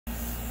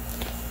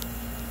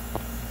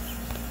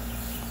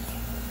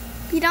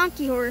happy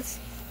donkey horse.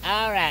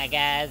 Alright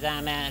guys,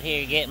 I'm out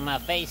here getting my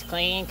face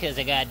clean because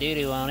I got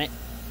doo-doo on it.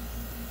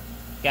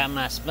 Got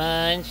my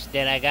sponge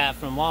that I got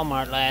from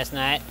Walmart last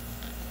night.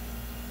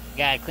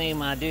 Gotta clean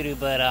my doo-doo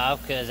butt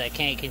off because I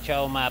can't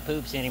control my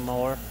poops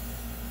anymore.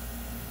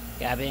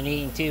 I've been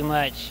eating too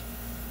much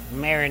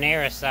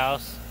marinara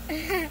sauce.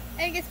 And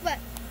guess what?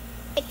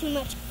 I ate too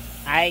much.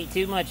 I ate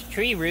too much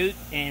tree root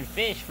and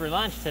fish for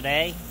lunch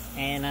today,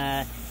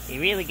 and it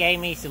really gave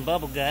me some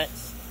bubble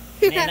guts.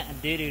 And then I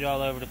doo-dooed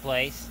all over the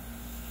place.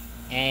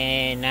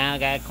 And now I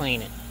gotta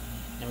clean it.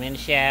 I'm in the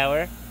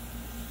shower.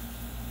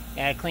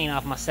 Gotta clean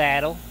off my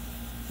saddle,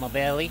 my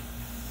belly,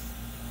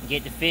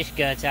 get the fish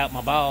guts out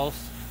my balls.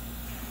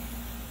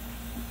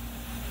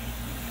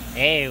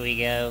 There we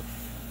go.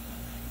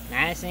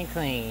 Nice and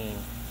clean,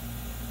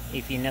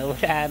 if you know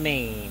what I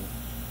mean.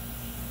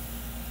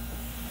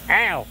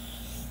 Ow!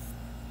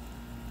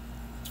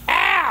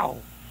 Ow!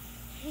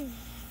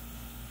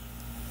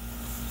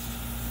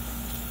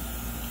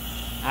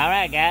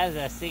 Alright guys,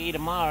 I'll see you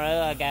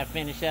tomorrow. I gotta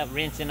finish up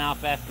rinsing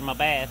off after my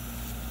bath.